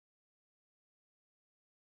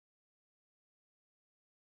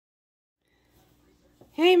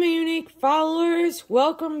Hey my unique followers,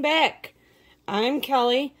 welcome back. I'm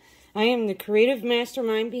Kelly. I am the creative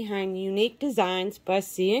mastermind behind Unique Designs by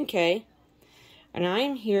C&K. And I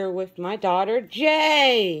am here with my daughter,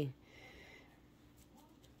 Jay.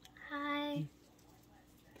 Hi.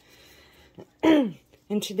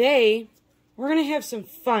 And today, we're going to have some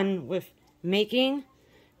fun with making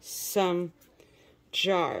some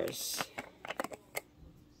jars.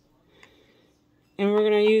 And we're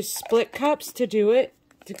going to use split cups to do it,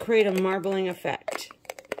 to create a marbling effect.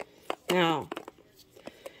 Now,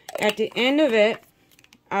 at the end of it,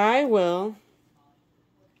 I will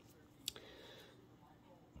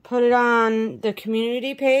put it on the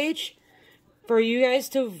community page for you guys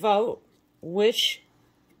to vote which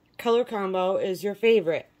color combo is your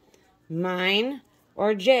favorite, mine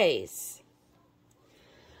or Jay's.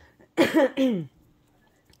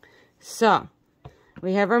 So,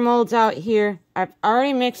 we have our molds out here. I've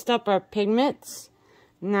already mixed up our pigments.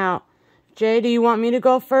 Now, Jay, do you want me to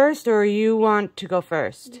go first or you want to go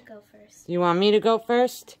first? You go first. You want me to go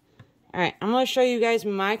first? Alright, I'm going to show you guys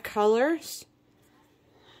my colors.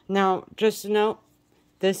 Now, just to note,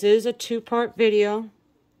 this is a two-part video.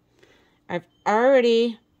 I've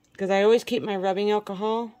already, because I always keep my rubbing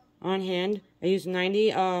alcohol on hand. I use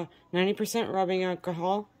 90% rubbing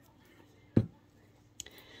alcohol.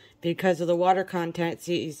 Because of the water content,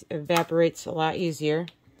 it evaporates a lot easier.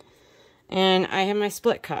 And I have my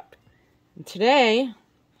split cup. And today,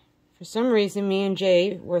 for some reason, me and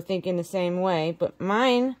Jay were thinking the same way, but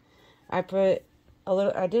mine, I did a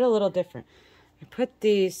little different. I put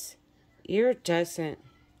these iridescent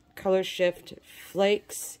color shift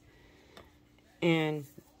flakes and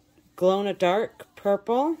glow-in-the-dark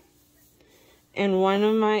purple, and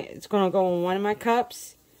it's going to go in one of my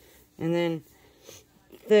cups, and then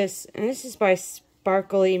this is by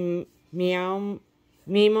Sparkly Mimo.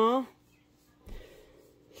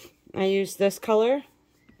 I use this color,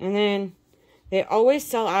 and then they always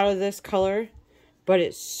sell out of this color, but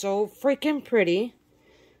it's so freaking pretty.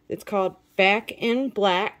 It's called Back in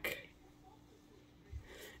Black.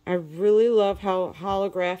 I really love how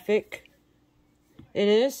holographic it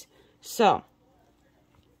is. So,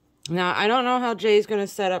 now I don't know how Jay's going to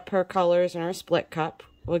set up her colors in her split cup.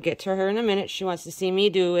 We'll get to her in a minute. She wants to see me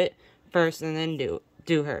do it first and then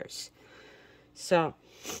do hers. So,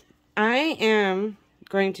 I am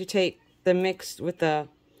going to take the mix with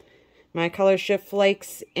my color shift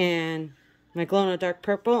flakes and my glow-in-the-dark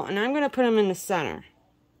purple, and I'm going to put them in the center.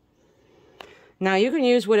 Now, you can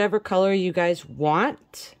use whatever color you guys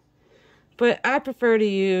want, but I prefer to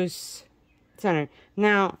use center.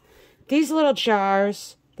 Now, these little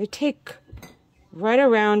jars, they take right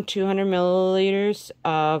around 200 milliliters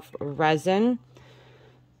of resin.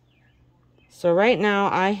 So right now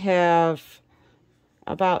I have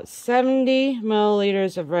about 70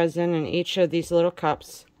 milliliters of resin in each of these little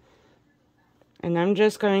cups. And I'm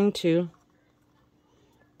just going to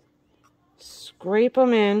scrape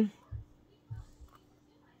them in.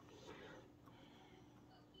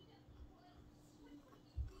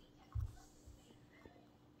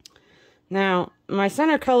 Now, my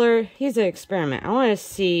center color, he's an experiment. I want to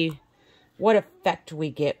see what effect we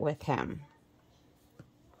get with him.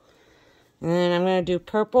 And then I'm going to do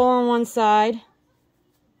purple on one side.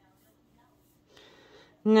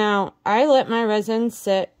 Now, I let my resin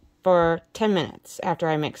sit for 10 minutes after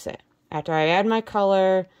I mix it. After I add my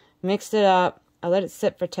color, mixed it up, I let it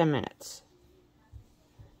sit for 10 minutes.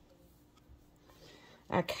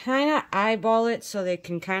 I kind of eyeball it so they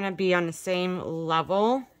can kind of be on the same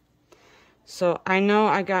level. So I know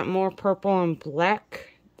I got more purple and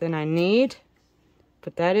black than I need,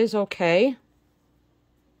 but that is okay.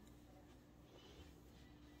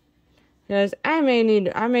 Because I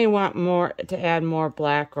may want more to add more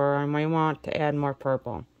black, or I may want to add more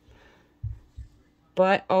purple.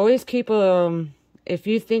 But always keep if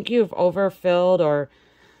you think you've overfilled or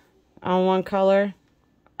on one color,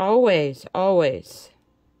 always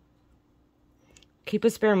keep a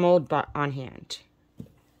spare mold on hand.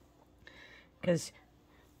 Because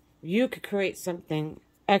you could create something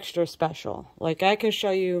extra special. Like I could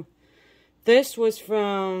show you, this was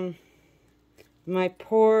from my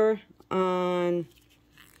pour on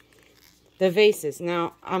the vases.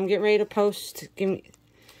 Now, I'm getting ready to post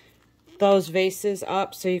those vases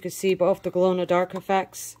up so you can see both the glow-in-the-dark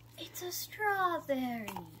effects. It's a strawberry.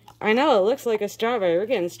 I know, it looks like a strawberry. We're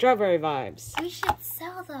getting strawberry vibes. We should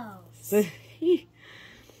sell those.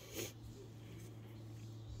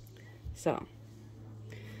 So,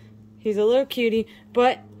 he's a little cutie,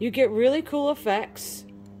 but you get really cool effects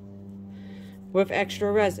with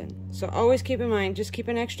extra resin. So always keep in mind, just keep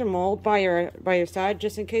an extra mold by your side,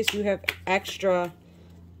 just in case you have extra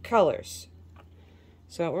colors.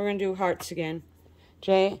 So we're going to do hearts again.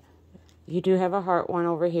 Jay, you do have a heart one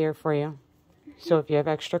over here for you. So if you have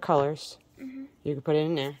extra colors, you can put it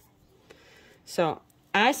in there. So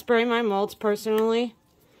I spray my molds personally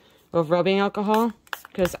with rubbing alcohol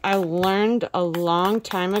because I learned a long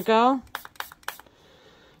time ago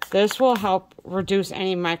this will help reduce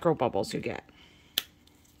any micro bubbles you get.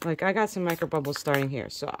 Like I got some micro bubbles starting here,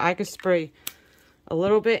 so I could spray a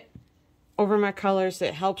little bit over my colors.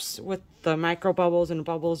 It helps with the micro bubbles and the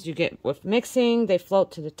bubbles you get with mixing. They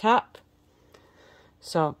float to the top.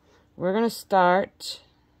 So we're going to start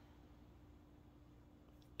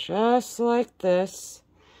just like this.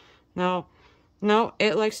 Now, no,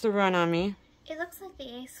 it likes to run on me. It looks like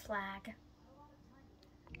the ace flag.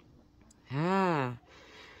 Ah.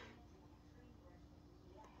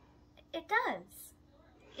 It does.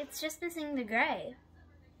 It's just missing the gray.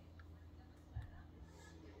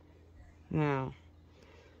 Now,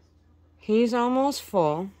 he's almost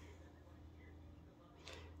full,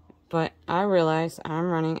 but I realize I'm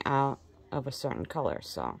running out of a certain color,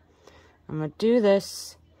 so I'm going to do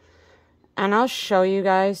this, and I'll show you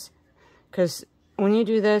guys, because when you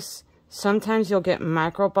do this, sometimes you'll get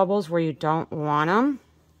micro bubbles where you don't want them.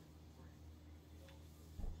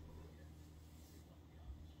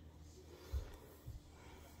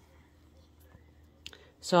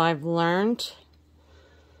 So I've learned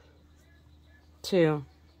to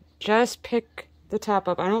just pick the top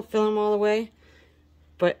up. I don't fill them all the way,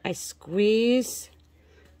 but I squeeze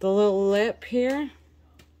the little lip here.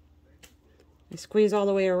 I squeeze all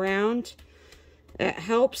the way around. It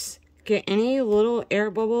helps get any little air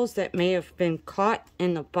bubbles that may have been caught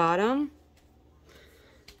in the bottom.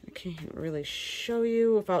 I can't really show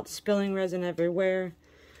you without spilling resin everywhere,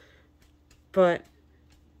 but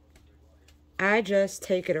I just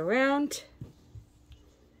take it around.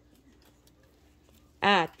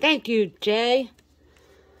 Ah, thank you, Jay.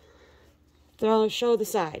 They'll show the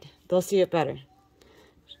side. They'll see it better.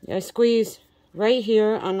 I squeeze right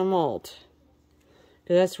here on the mold.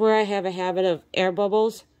 That's where I have a habit of air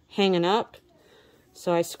bubbles hanging up.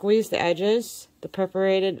 So I squeeze the edges, the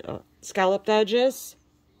perforated, scalloped edges,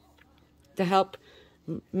 to help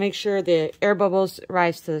make sure the air bubbles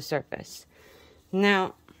rise to the surface.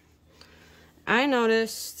 Now, I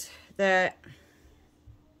noticed that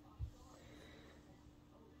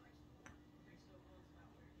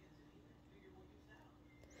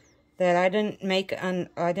I didn't make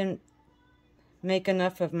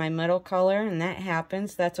enough of my middle color, and that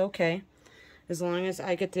happens. That's okay. As long as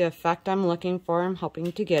I get the effect I'm looking for, I'm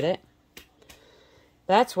hoping to get it.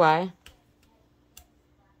 That's why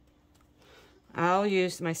I'll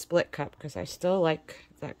use my split cup, because I still like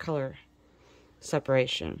that color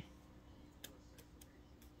separation.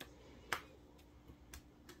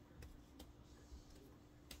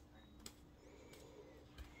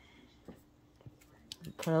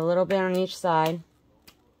 Put a little bit on each side.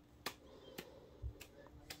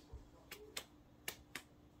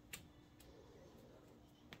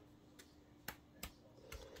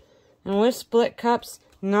 And with split cups,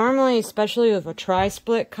 normally, especially with a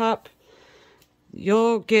tri-split cup,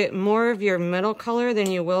 you'll get more of your middle color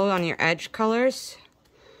than you will on your edge colors.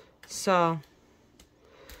 So,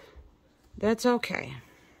 that's okay.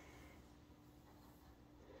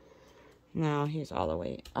 Now, he's all the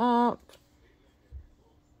way up.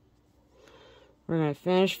 We're going to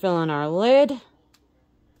finish filling our lid.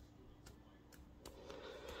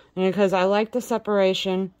 And because I like the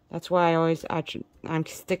separation, that's why I'm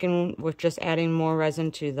sticking with just adding more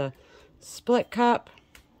resin to the split cup.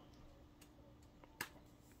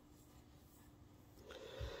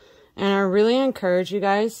 And I really encourage you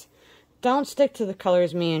guys, don't stick to the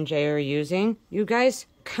colors me and Jay are using. You guys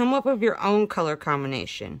come up with your own color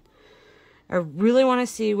combination. I really want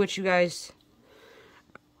to see what you guys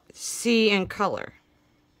see in color.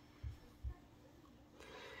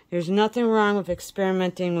 There's nothing wrong with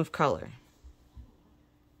experimenting with color.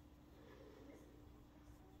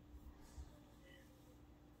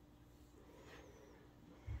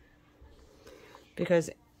 Because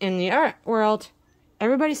in the art world,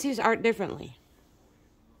 everybody sees art differently.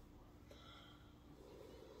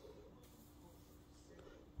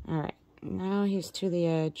 Alright, now he's to the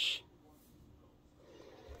edge.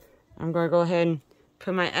 I'm going to go ahead and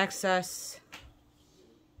put my excess.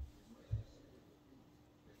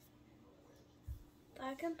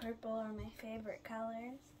 Black and purple are my favorite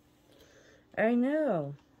colors. I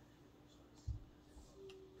know.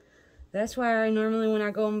 That's why I normally, when I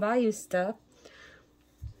go and buy you stuff,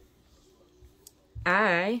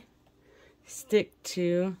 I stick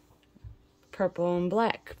to purple and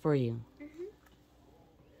black for you.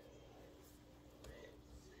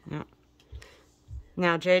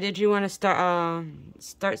 Now, Jay, did you want to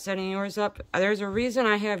start setting yours up? There's a reason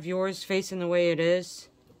I have yours facing the way it is.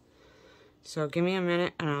 So give me a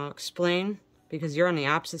minute and I'll explain, because you're on the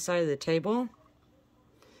opposite side of the table.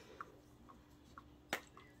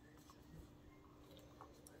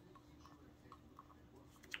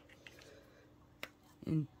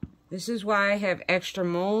 And this is why I have extra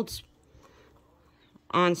molds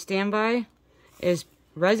on standby.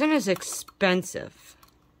 Resin is expensive.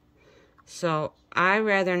 So I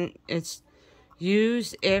rather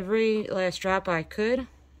use every last drop I could.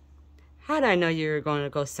 How'd I know you were going to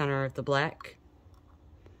go center of the black?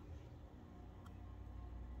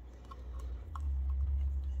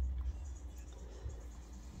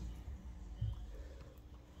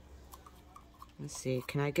 Let's see,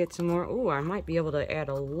 can I get some more? Ooh, I might be able to add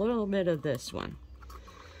a little bit of this one.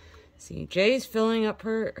 See, Jay's filling up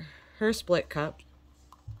her split cup.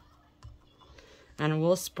 And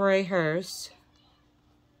we'll spray hers.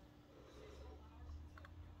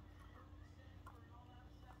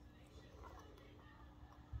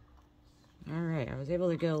 Alright, I was able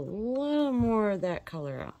to get a little more of that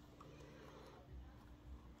color out.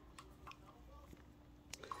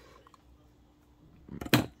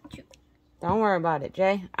 Don't worry about it,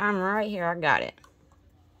 Jay. I'm right here. I got it.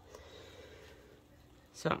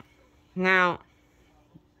 So, now,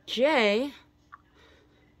 Jay,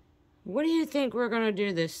 what do you think we're going to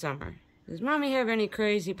do this summer? Does Mommy have any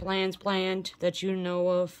crazy plans planned that you know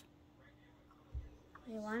of?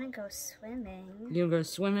 We want to go swimming. You'll go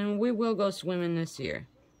swimming? We will go swimming this year.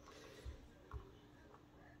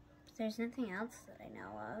 There's nothing else that I know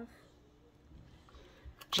of.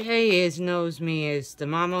 Jay knows me as the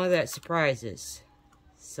mama that surprises.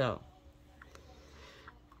 So.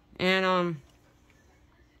 And,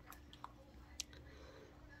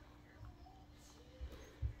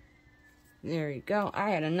 there you go. I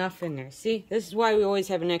had enough in there. See? This is why we always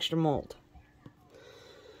have an extra mold.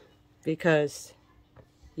 Because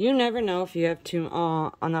you never know if you have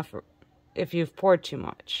if you've poured too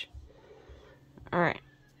much. Alright.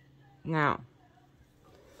 Now,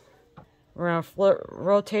 we're going to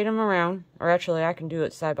rotate them around. Or actually, I can do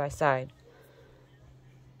it side by side.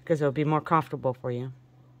 Because it'll be more comfortable for you.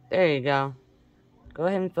 There you go. Go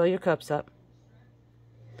ahead and fill your cups up.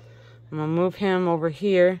 I'm going to move him over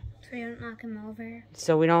here. So you don't knock him over.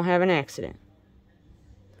 So we don't have an accident.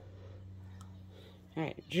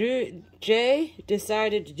 Alright, Jay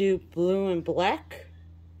decided to do blue and black.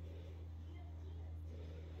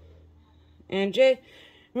 And Jay,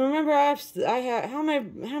 remember I have how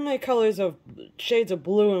many colors of shades of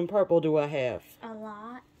blue and purple do I have? A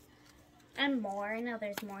lot. And more. I know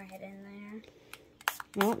there's more hidden there.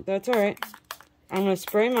 Well, that's alright. I'm going to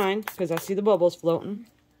spray mine because I see the bubbles floating.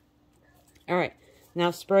 Alright,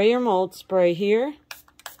 now spray your mold. Spray here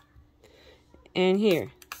and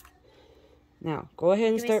here. Now, go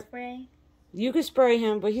ahead and start. Spray? You can spray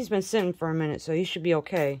him, but he's been sitting for a minute, so he should be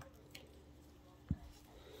okay.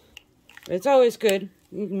 It's always good.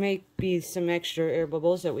 You can make some extra air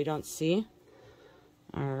bubbles that we don't see.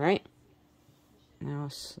 Alright. Now,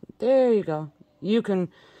 there you go. You can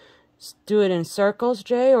do it in circles,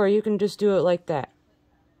 Jay, or you can just do it like that.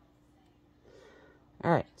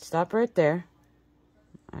 Alright, stop right there.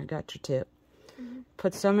 I got your tip.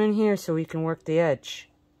 Put some in here so we can work the edge.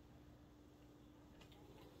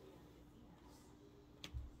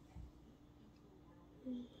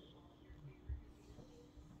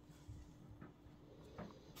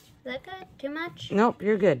 Is that good? Too much? Nope,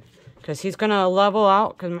 you're good. Because he's going to level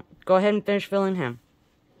out. Go ahead and finish filling him.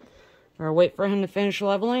 Or wait for him to finish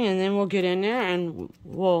leveling, and then we'll get in there and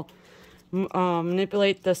we'll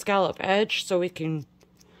manipulate the scallop edge so we can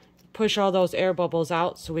push all those air bubbles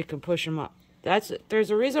out so we can push them up.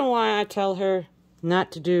 There's a reason why I tell her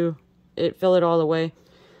not to fill it all the way.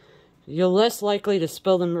 You're less likely to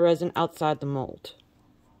spill the resin outside the mold.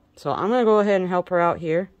 So I'm going to go ahead and help her out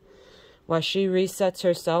here while she resets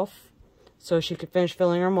herself so she can finish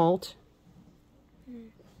filling her mold.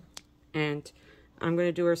 And I'm going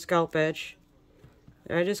to do her scalp edge.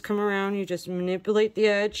 I just come around, you just manipulate the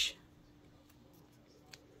edge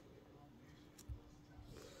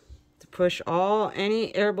to push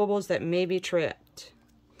any air bubbles that may be trapped.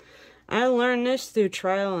 I learned this through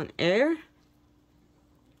trial and error.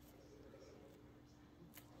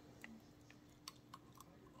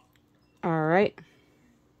 Alright.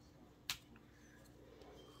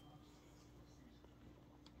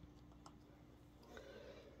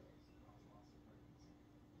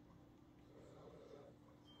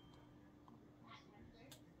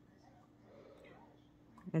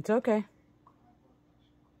 It's okay.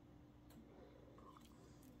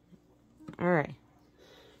 Alright.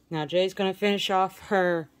 Now Jay's going to finish off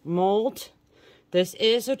her mold. This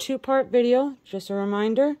is a 2-part video, just a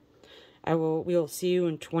reminder. We will see you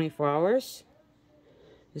in 24 hours.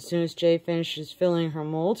 As soon as Jay finishes filling her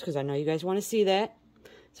molds, because I know you guys want to see that.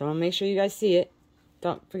 So I'm going to make sure you guys see it.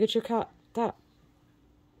 Don't forget your top.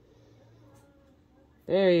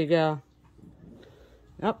 There you go.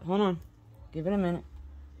 Oh, hold on. Give it a minute.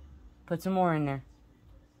 Put some more in there.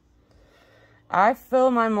 I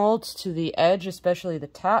fill my molds to the edge, especially the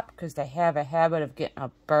top, because they have a habit of getting a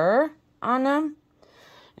burr on them.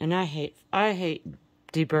 And I hate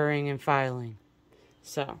deburring and filing.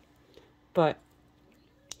 So, but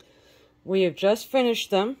we have just finished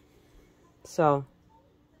them. So,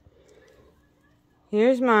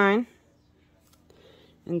 here's mine.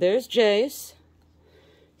 And there's Jay's.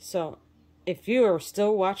 So, if you are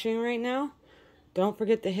still watching right now, don't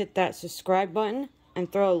forget to hit that subscribe button and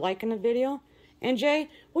throw a like in the video. And Jay,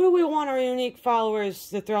 what do we want our unique followers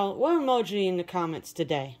to throw? What emoji in the comments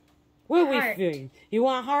today? What are we feeling? You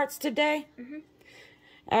want hearts today? Mm-hmm.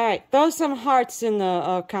 Alright, throw some hearts in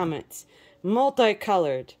the comments.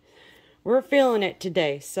 Multicolored. We're feeling it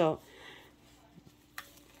today. So,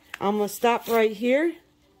 I'm going to stop right here.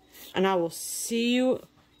 And I will see you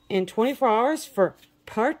in 24 hours for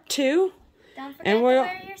part 2. Don't forget to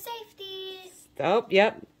wear your safeties. Oh,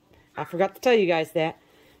 yep. I forgot to tell you guys that.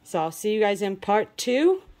 So I'll see you guys in part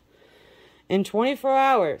 2 in 24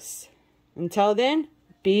 hours. Until then,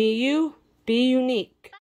 be you, be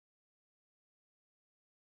unique.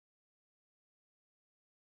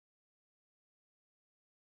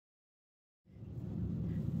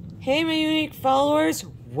 Hey, my unique followers.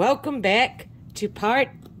 Welcome back to part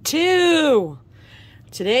 2.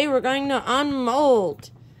 Today we're going to unmold.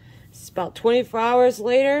 It's about 24 hours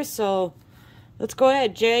later, so let's go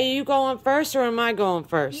ahead. Jay, you going first or am I going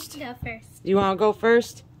first? You can go first. You want to go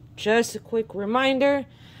first? Just a quick reminder.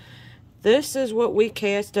 This is what we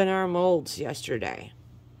cast in our molds yesterday.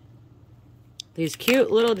 These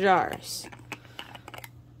cute little jars.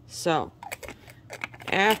 So,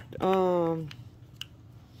 after,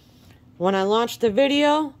 when I launch the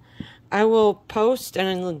video, I will post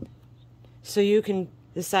and so you can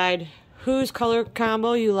decide whose color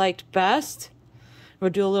combo you liked best.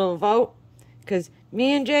 We'll do a little vote. Because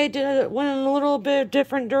me and Jay went in a little bit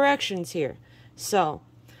different directions here. So,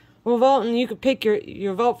 we'll vote and you can pick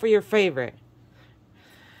your vote for your favorite.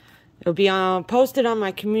 It'll be posted on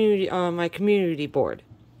my community board.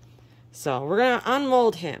 So, we're going to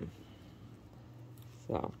unmold him.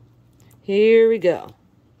 So, here we go.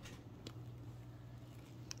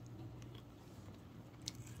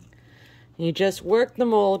 You just work the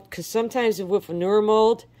mold, because sometimes with a newer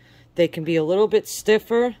mold, they can be a little bit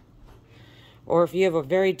stiffer. Or if you have a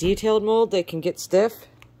very detailed mold, they can get stiff.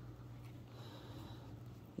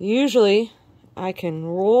 Usually, I can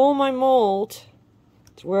roll my mold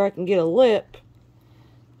to where I can get a lip.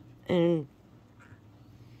 And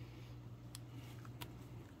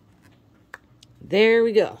there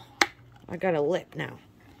we go. I got a lip now.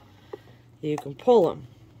 You can pull them.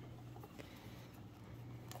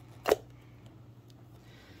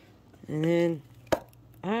 And then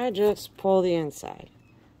I just pull the inside.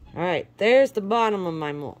 Alright, there's the bottom of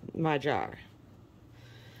my jar.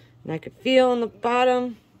 And I can feel on the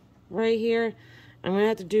bottom right here. I'm going to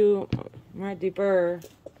have to do my deburr.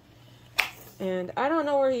 And I don't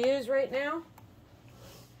know where he is right now.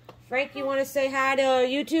 Frank, you want to say hi to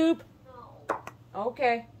YouTube? No.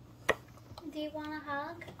 Okay. Do you want a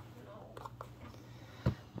hug?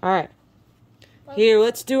 No. Alright. Here,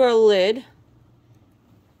 let's do our lid.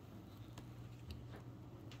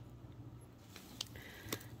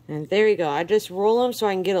 And there you go. I just roll him so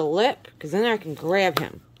I can get a lip, because then I can grab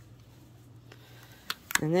him.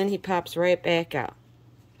 And then he pops right back out.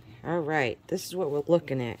 Alright, this is what we're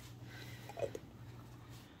looking at.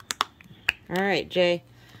 Alright, Jay.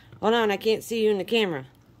 Hold on, I can't see you in the camera.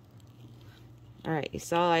 Alright, you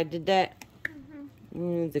saw I did that? Mm-hmm.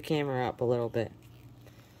 Move the camera up a little bit.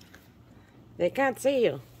 They can't see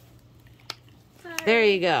you. Sorry. There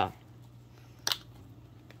you go.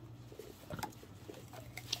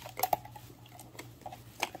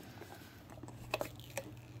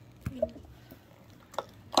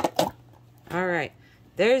 Alright,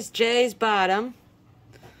 there's Jay's bottom.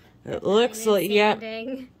 It looks like, yeah,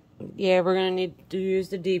 we're going to need to use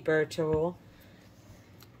the deburr tool.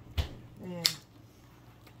 Yeah.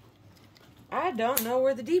 I don't know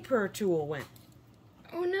where the deburr tool went.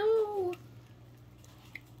 Oh no!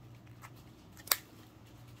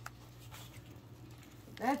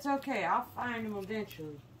 That's okay, I'll find him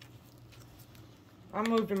eventually. I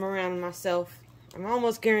moved him around myself. I'm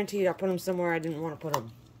almost guaranteed I put him somewhere I didn't want to put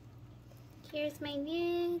him. Here's my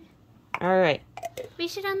new Alright. We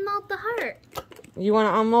should unmold the heart. You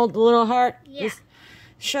want to unmold the little heart? Yeah. Just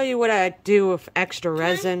show you what I do with extra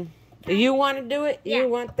resin. Do you want to do it? Yeah. You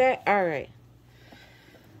want that? Alright.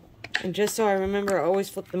 And just so I remember, I always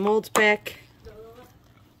flip the molds back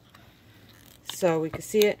so we can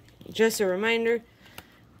see it. Just a reminder,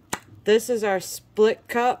 this is our split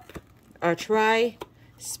cup, our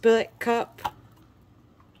tri-split cup.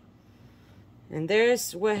 And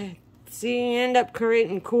there's what, see, you end up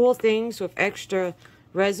creating cool things with extra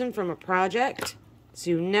resin from a project, so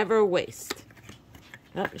you never waste.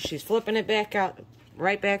 Oh, she's flipping it back out,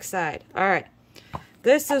 right back side. Alright,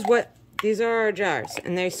 this is what, these are our jars,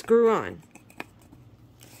 and they screw on.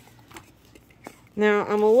 Now,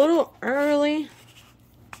 I'm a little early,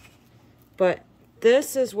 but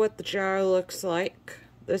this is what the jar looks like.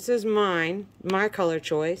 This is mine, my color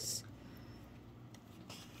choice.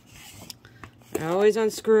 I always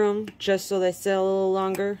unscrew them just so they stay a little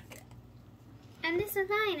longer. And this is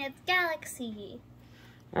mine, it's Galaxy.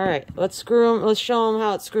 Alright, let's screw them, let's show them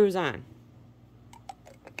how it screws on.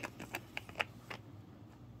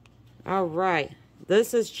 Alright,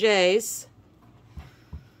 this is Jay's.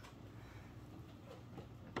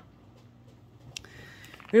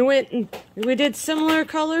 We did similar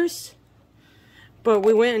colors, but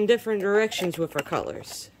we went in different directions with our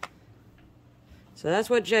colors. So that's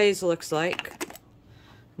what Jay's looks like.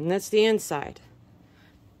 And that's the inside.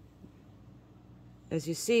 As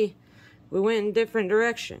you see, we went in different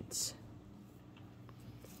directions.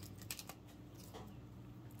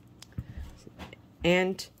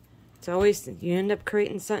 And it's always, you end up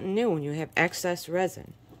creating something new when you have excess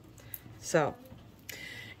resin. So,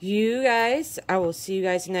 you guys, I will see you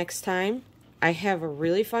guys next time. I have a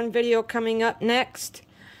really fun video coming up next.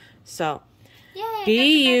 So, Yay,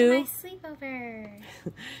 be you. my sleepover.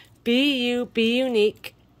 Be you, be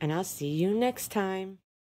unique, and I'll see you next time.